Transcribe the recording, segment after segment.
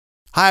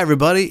Hi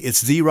everybody,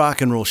 it's the Rock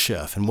and Roll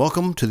Chef, and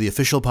welcome to the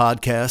official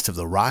podcast of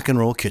the Rock and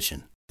Roll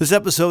Kitchen. This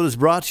episode is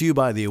brought to you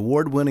by the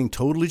award-winning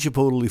Totally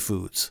Chipotle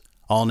Foods.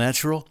 All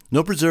natural,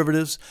 no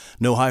preservatives,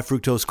 no high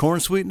fructose corn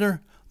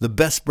sweetener, the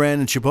best brand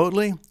in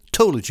Chipotle,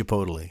 Totally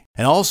Chipotle.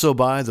 And also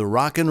by the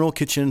Rock and Roll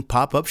Kitchen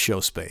Pop-Up Show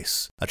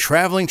Space, a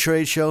traveling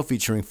trade show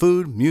featuring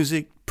food,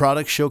 music,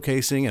 product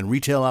showcasing, and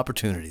retail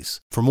opportunities.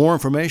 For more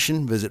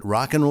information, visit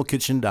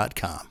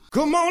rockandrollkitchen.com.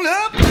 Come on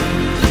up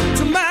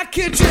to my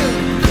kitchen.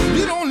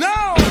 You don't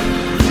know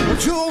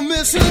what you're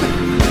missing.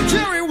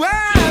 Cherry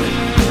wine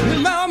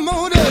in my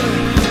motor.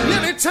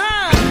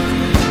 Anytime,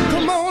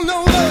 come on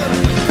over.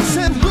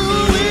 Said,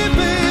 Louie,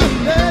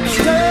 baby, let's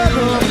start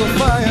up the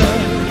fire.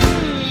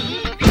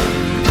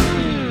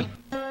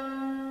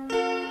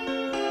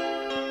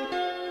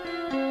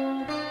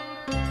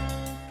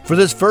 For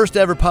this first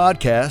ever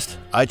podcast,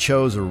 I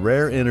chose a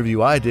rare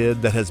interview I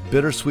did that has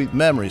bittersweet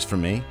memories for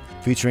me,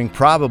 featuring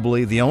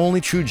probably the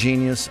only true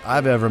genius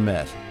I've ever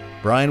met,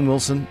 Brian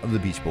Wilson of the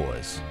Beach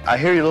Boys. I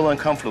hear you're a little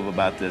uncomfortable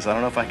about this. I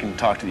don't know if I can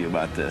talk to you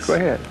about this. Go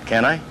ahead.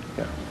 Can I?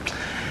 Yeah.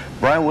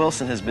 Brian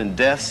Wilson has been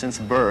deaf since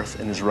birth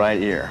in his right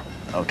ear,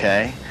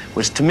 okay?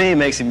 Which to me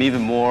makes him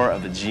even more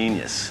of a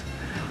genius.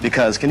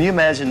 Because can you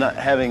imagine not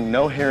having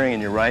no hearing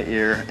in your right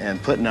ear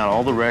and putting out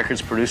all the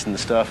records, producing the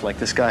stuff like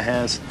this guy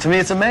has? To me,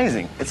 it's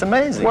amazing. It's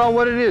amazing. Well,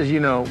 what it is, you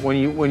know, when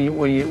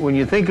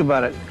you think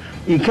about it,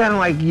 you kind of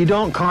like, you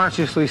don't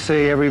consciously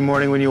say every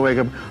morning when you wake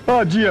up,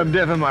 oh, gee, I'm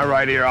deaf in my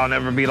right ear. I'll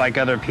never be like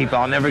other people.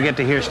 I'll never get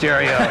to hear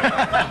stereo.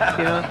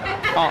 You know,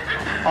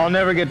 I'll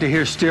never get to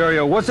hear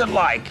stereo. What's it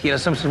like? You know,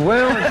 some said,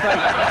 well, it's like.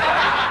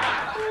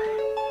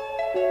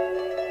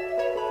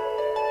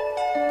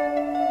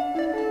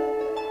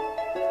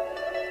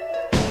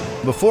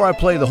 Before I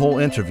play the whole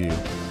interview,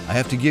 I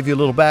have to give you a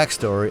little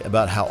backstory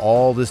about how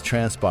all this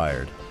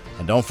transpired.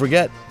 And don't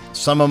forget,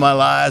 some of my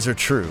lies are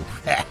true.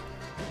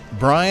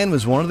 Brian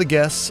was one of the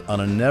guests on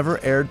a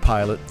never-aired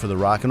pilot for the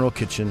Rock and Roll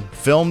Kitchen,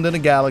 filmed in a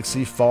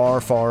galaxy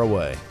far, far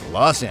away,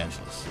 Los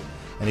Angeles.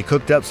 And he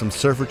cooked up some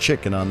surfer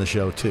chicken on the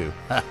show, too.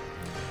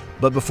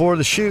 But before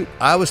the shoot,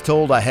 I was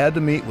told I had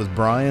to meet with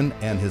Brian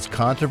and his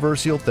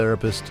controversial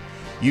therapist,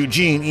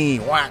 Eugene E.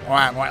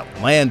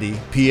 Landy,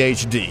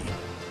 Ph.D.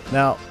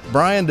 Now,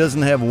 Brian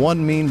doesn't have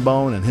one mean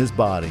bone in his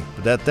body,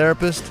 but that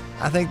therapist,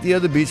 I think the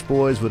other Beach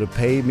Boys would have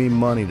paid me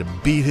money to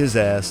beat his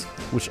ass,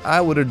 which I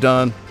would have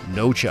done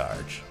no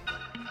charge.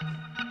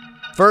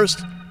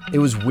 First, it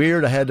was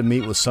weird I had to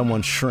meet with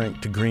someone's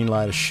shrink to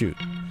greenlight a shoot,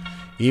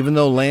 even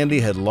though Landy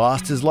had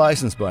lost his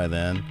license by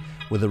then,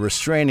 with a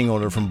restraining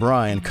order from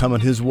Brian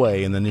coming his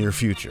way in the near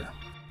future.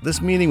 This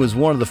meeting was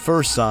one of the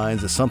first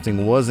signs that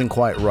something wasn't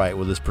quite right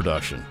with his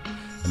production.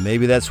 And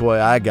maybe that's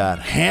why I got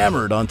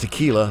hammered on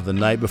tequila the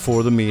night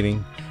before the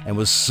meeting and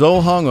was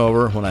so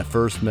hungover when I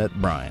first met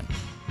Brian.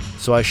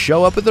 So I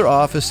show up at their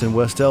office in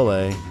West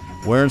LA,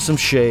 wearing some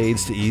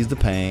shades to ease the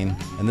pain,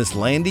 and this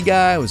Landy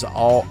guy was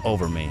all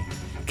over me.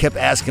 Kept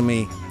asking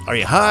me, are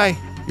you high?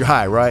 You're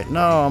high, right?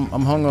 No,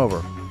 I'm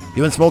hungover.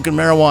 You been smoking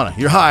marijuana?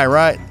 You're high,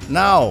 right?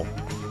 No,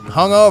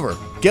 hungover.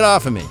 Get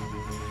off of me.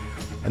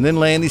 And then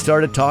Landy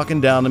started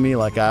talking down to me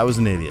like I was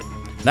an idiot.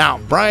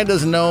 Now, Brian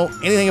doesn't know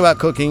anything about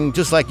cooking,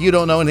 just like you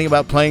don't know anything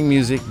about playing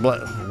music.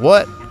 But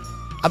what?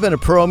 I've been a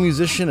pro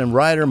musician and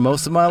writer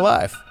most of my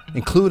life,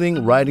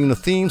 including writing the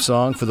theme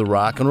song for the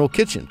Rock and Roll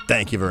Kitchen.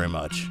 Thank you very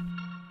much.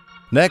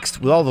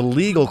 Next, with all the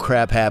legal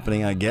crap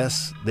happening, I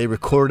guess, they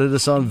recorded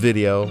us on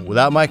video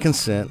without my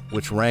consent,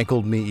 which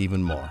rankled me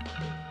even more.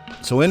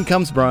 So in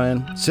comes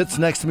Brian, sits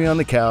next to me on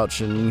the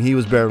couch, and he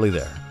was barely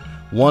there.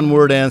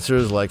 One-word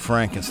answers like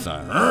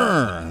Frankenstein.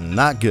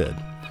 Not good.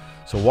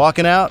 So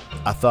walking out,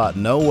 I thought,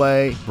 no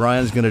way,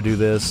 Brian's going to do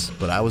this,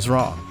 but I was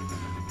wrong.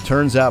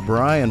 Turns out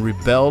Brian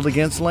rebelled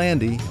against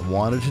Landy and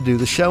wanted to do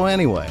the show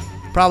anyway.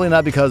 Probably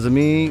not because of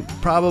me,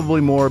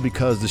 probably more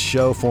because the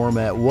show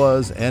format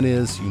was and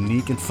is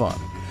unique and fun.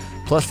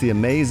 Plus the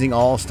amazing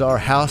all-star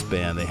house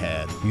band they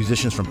had.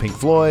 Musicians from Pink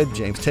Floyd,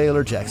 James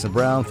Taylor, Jackson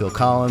Browne, Phil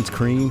Collins,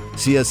 Cream,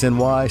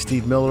 CSNY,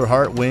 Steve Miller,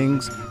 Heart,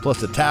 Wings, plus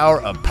the Tower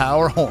of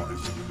Power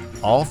horns.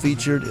 All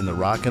featured in the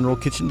Rock and Roll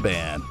Kitchen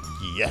band.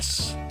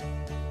 Yes!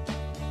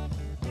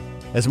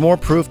 As more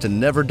proof to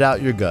never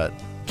doubt your gut,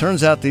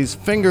 turns out these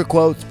finger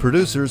quotes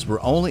producers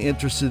were only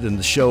interested in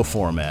the show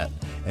format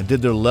and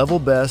did their level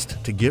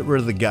best to get rid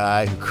of the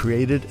guy who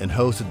created and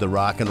hosted the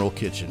Rock and Roll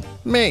Kitchen,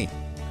 me.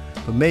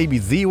 But maybe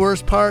the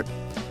worst part?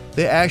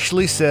 They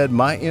actually said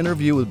my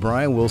interview with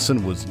Brian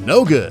Wilson was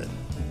no good.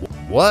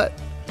 What?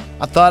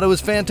 I thought it was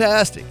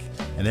fantastic,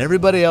 and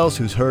everybody else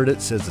who's heard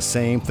it says the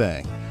same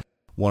thing.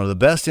 One of the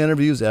best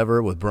interviews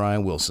ever with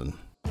Brian Wilson.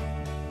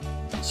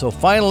 So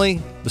finally,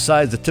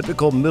 besides the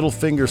typical middle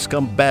finger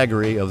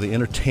scumbaggery of the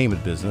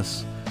entertainment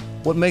business,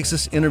 what makes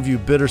this interview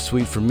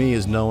bittersweet for me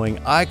is knowing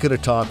I could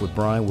have talked with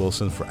Brian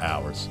Wilson for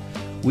hours.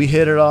 We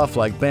hit it off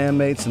like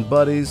bandmates and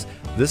buddies.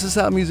 This is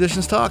how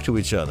musicians talk to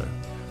each other.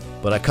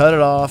 But I cut it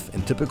off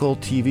in typical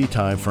TV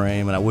time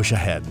frame, and I wish I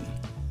hadn't.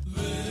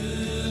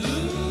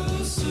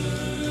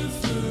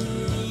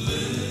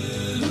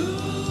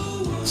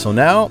 So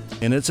now,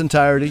 in its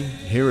entirety,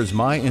 here is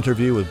my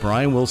interview with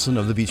Brian Wilson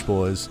of the Beach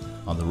Boys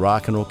on the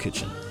Rock and Roll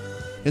Kitchen.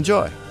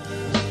 Enjoy.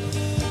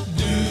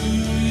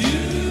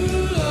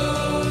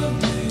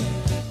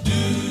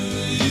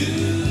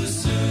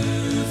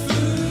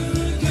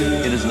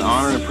 It is an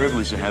honor and a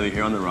privilege to have you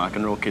here on the Rock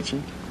and Roll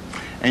Kitchen.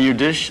 And your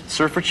dish,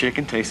 surfer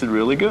chicken, tasted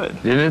really good.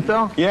 Didn't it,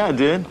 though? Yeah, it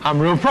did. I'm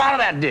real proud of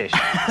that dish.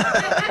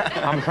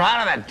 I'm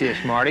proud of that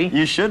dish, Marty.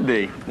 You should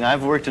be. Now,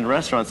 I've worked in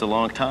restaurants a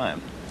long time.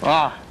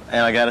 Ah.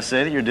 And I got to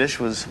say that your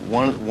dish was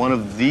one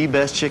of the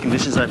best chicken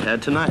dishes I've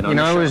had tonight. You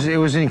know, it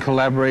was in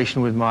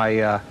collaboration with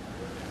my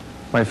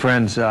my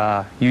friends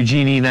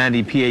Eugene E.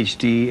 Landy,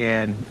 PhD,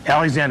 and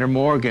Alexander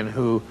Morgan,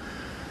 who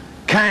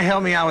kind of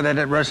helped me out with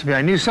that recipe.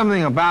 I knew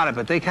something about it,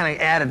 but they kind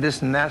of added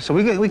this and that. So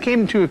we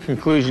came to a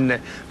conclusion that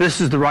this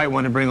is the right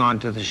one to bring on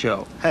to the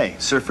show. Hey,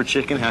 surfer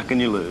chicken, how can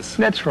you lose?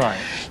 That's right.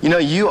 You know,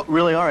 you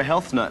really are a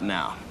health nut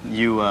now.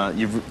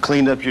 You've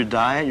cleaned up your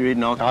diet. You're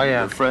eating all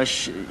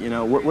fresh. You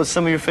know, what's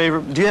some of your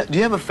favorite? Do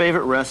you have a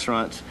favorite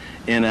restaurant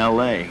in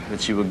L.A.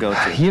 that you would go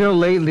to? You know,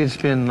 lately it's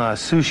been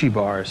sushi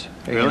bars.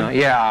 Really? You know?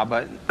 Yeah,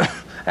 but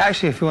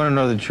actually, if you want to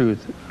know the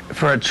truth,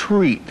 for a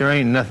treat,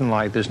 there's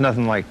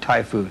nothing like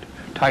Thai food.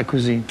 Thai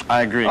cuisine.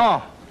 I agree.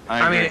 Oh,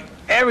 I agree. mean,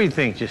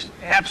 everything just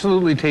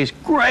absolutely tastes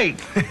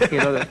great, you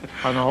know,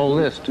 on the whole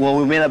list. Well,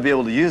 we may not be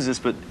able to use this,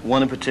 but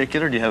one in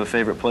particular, do you have a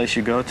favorite place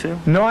you go to?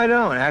 No, I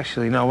don't,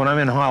 actually. No, when I'm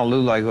in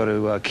Honolulu, I go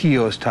to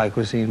Kyo's Thai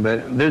cuisine,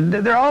 but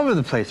they're all over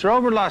the place. They're all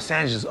over Los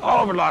Angeles, all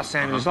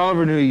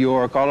over New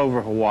York, all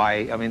over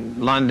Hawaii. I mean,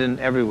 London,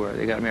 everywhere.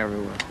 They got them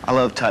everywhere. I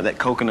love Thai, that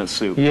coconut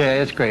soup.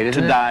 Yeah, it's great,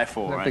 isn't it? To die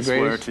for, I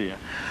swear to you.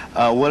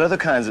 What other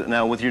kinds of,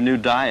 now with your new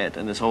diet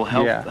and this whole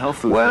health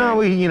food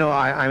well, thing? you know,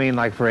 I mean,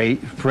 like for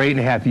eight and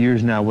a half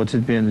years now, what's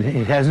it been?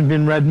 It hasn't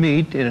been red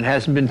meat, and it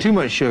hasn't been too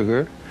much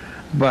sugar,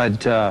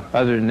 but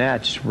other than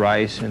that, just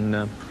rice and...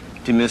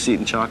 Do you miss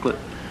eating chocolate?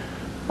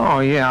 Oh,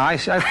 yeah,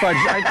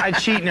 I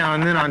cheat now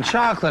and then on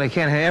chocolate. I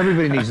can't have,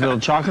 everybody needs a little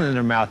chocolate in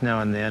their mouth now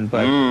and then,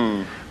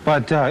 but...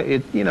 But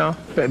you know,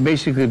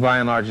 basically by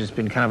and large, it's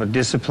been kind of a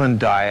disciplined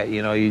diet.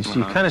 You know, you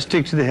kind of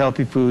stick to the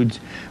healthy foods.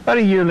 About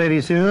a year later,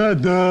 you say,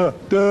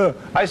 duh.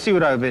 I see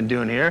what I've been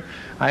doing here.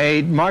 I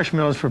ate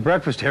marshmallows for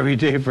breakfast every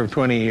day for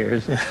 20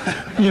 years.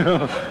 You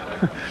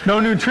know, no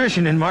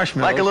nutrition in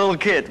marshmallows. Like a little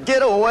kid.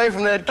 Get away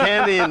from that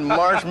candy and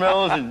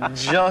marshmallows and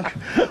junk.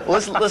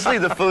 Let's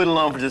leave the food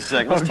alone for just a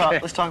second.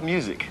 Let's talk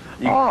music.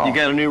 You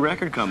got a new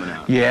record coming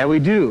out. Yeah, we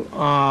do.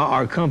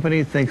 Our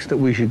company thinks that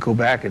we should go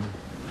back and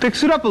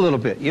fix it up a little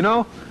bit, you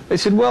know? They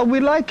said, well, we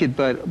like it,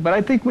 but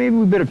I think maybe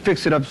we better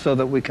fix it up so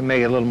that we can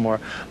make it a little more,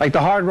 like the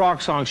hard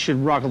rock songs should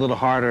rock a little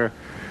harder.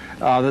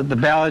 The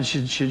ballads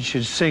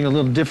should sing a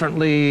little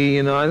differently,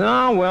 you know.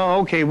 Oh, well,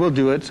 okay, we'll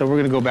do it. So we're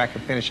going to go back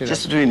and finish it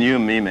Just up. between you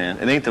and me, man,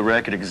 it ain't the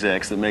record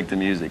execs that make the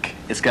music.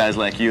 It's guys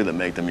like you that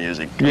make the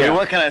music. Yeah. I mean,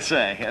 what can I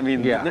say? I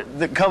mean,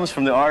 that comes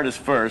from the artist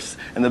first,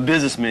 and the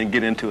businessmen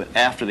get into it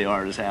after the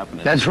art is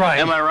happening. That's right.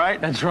 Am I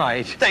right? That's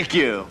right. Thank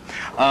you.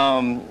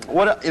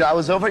 I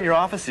was over at your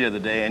office the other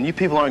day, and you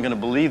people aren't going to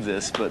believe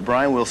this, but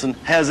Brian Wilson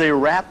has a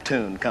rap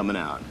tune coming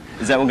out.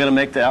 Is that one going to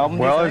make the album?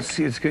 Well,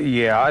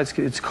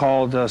 it's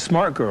called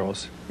Smart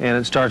Girls, and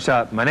it starts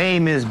out, my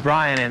name is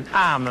Brian, and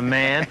I'm the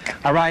man.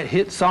 I write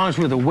hit songs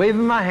with a wave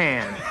of my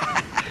hand.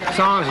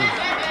 Songs.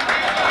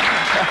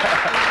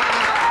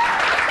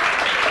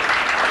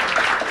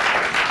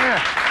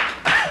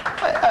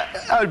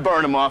 I would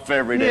burn them off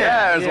every day.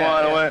 I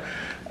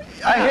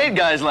hate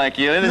guys like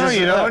you. No,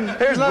 you don't.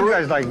 There's love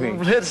guys like me.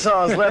 Hit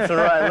songs left and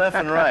right, left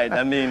and right.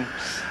 I mean,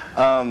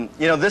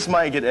 you know, this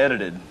might get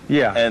edited.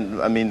 Yeah. And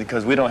I mean,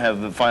 because we don't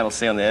have the final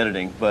say on the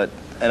editing,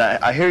 and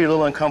I hear you're a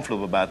little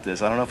uncomfortable about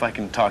this. I don't know if I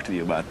can talk to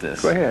you about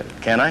this. Go ahead.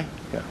 Can I?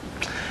 Yeah.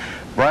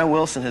 Brian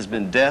Wilson has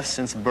been deaf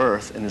since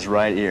birth in his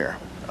right ear,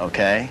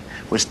 okay?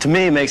 Which to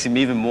me makes him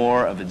even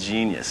more of a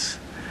genius.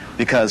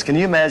 Because can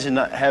you imagine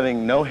not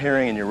having no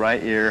hearing in your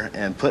right ear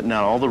and putting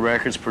out all the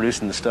records,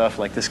 producing the stuff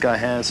like this guy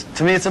has?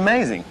 To me, it's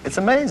amazing. It's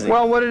amazing.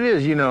 Well, what it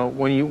is, you know,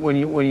 when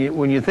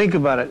you think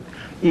about it,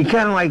 you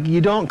kind of like,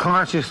 you don't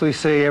consciously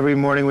say every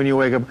morning when you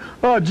wake up,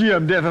 oh, gee,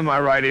 I'm deaf in my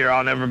right ear.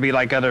 I'll never be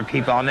like other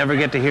people. I'll never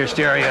get to hear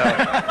stereo.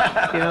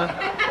 You know,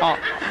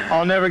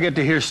 I'll never get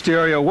to hear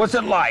stereo. What's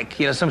it like?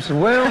 You know, some say,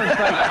 well, it's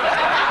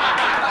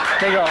like,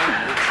 they go.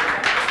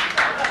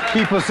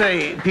 People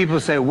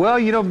say, well,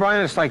 you know,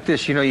 Brian, it's like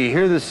this. You know, you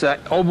hear this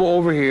oboe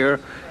over here,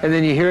 and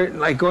then you hear it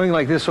like going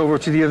like this over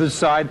to the other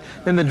side.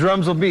 Then the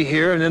drums will be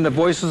here, and then the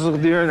voices will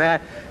be here and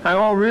that. I'm,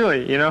 oh,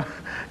 really? You know?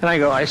 And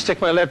I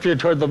stick my left ear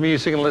toward the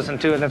music and listen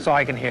to it, and that's all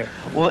I can hear.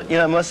 Well, you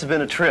know, it must have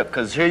been a trip,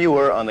 because here you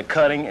were on the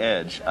cutting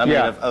edge,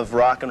 of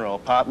rock and roll,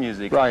 pop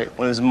music. Right.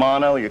 When it was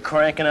mono, you're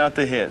cranking out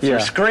the hits. Yeah. You're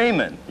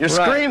screaming. You're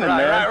screaming,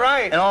 man.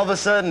 Right. And all of a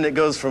sudden, it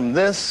goes from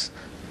this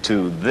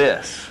to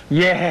this.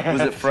 Yeah.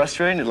 Was it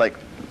frustrating? Did it, like,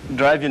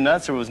 drive you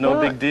nuts, or was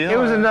no big deal? It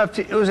was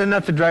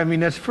enough to drive me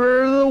nuts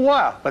for a little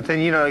while. But then,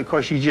 you know, of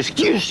course, you just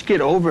get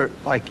over it.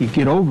 Like, you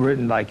get over it,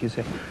 and like you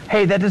say,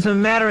 hey, that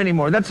doesn't matter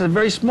anymore. That's a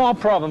very small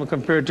problem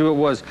compared to it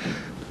was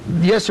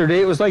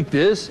yesterday it was like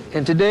this,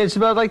 and today it's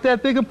about like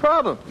that big a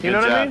problem. You know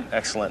what I mean?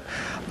 Excellent.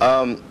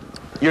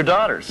 Your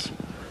daughters.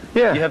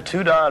 Yeah. You have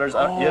 2 daughters. You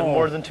have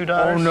more than 2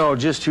 daughters? Oh, no,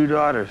 just 2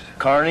 daughters.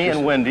 Carney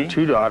and Wendy.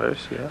 2 daughters,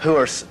 yeah. Who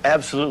are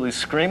absolutely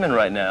screaming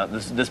right now.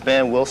 This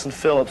band, Wilson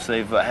Phillips,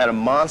 they've had a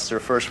monster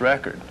first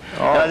record.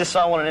 Oh. And I just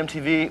saw one on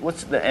MTV.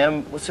 What's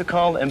it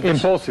called?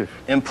 Impulsive.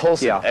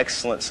 Impulsive. Yeah.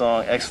 Excellent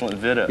song, excellent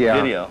video.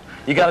 Yeah.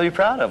 You got to be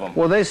proud of them.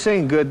 Well, they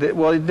sing good.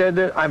 Well,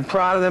 I'm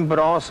proud of them, but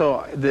also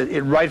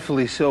it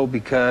rightfully so,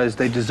 because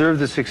they deserve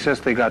the success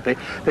they got.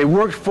 They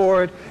worked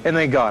for it and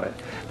they got it.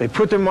 They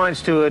put their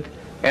minds to it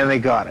and they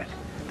got it.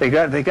 They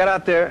got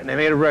out there and they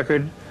made a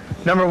record,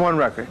 #1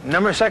 record.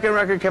 Second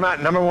record came out,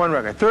 #1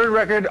 record. Third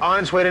record on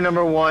its way to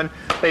 #1.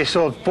 They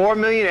sold 4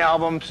 million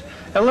albums.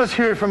 And let's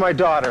hear it from my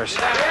daughters.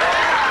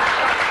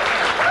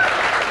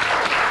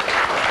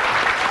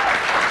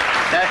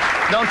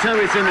 Don't tell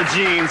me it's in the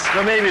genes.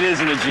 Well, maybe it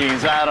is in the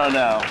genes. I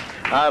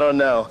don't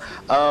know.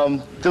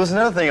 There was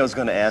another thing I was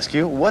going to ask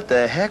you. What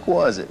the heck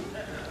was it?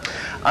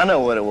 I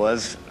know what it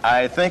was.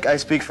 I think I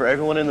speak for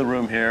everyone in the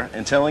room here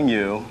in telling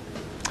you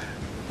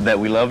that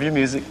we love your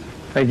music.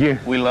 Thank you.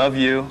 We love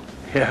you.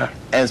 Yeah.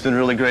 And it's been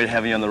really great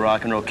having you on the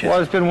Rock and Roll Kids. Well,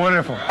 it's been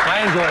wonderful.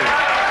 I enjoyed it.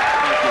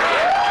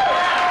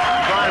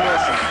 Brian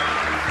Wilson.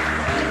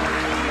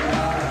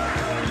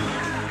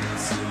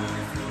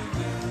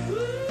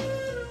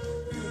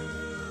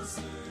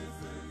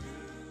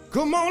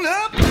 Come on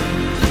up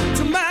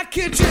to my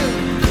kitchen.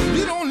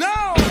 You don't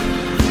know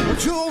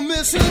what you're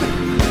missing.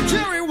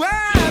 Cherry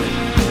wine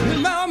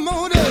in my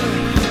motor.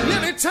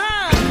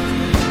 Anytime,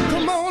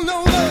 come on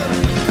over.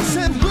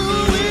 Said,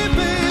 Louie,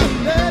 baby,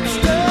 let's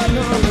start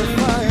on the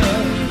fire.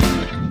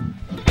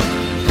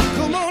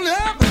 Come on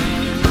up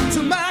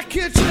to my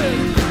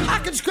kitchen. I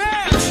can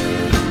scratch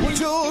what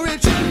you're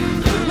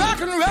itching.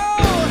 Rock and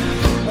roll,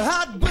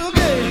 hot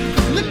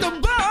boogie, lick the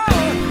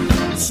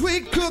ball,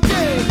 sweet cookie.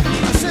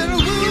 I said,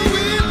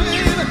 Louie,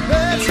 baby,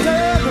 let's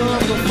start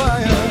on the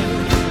fire.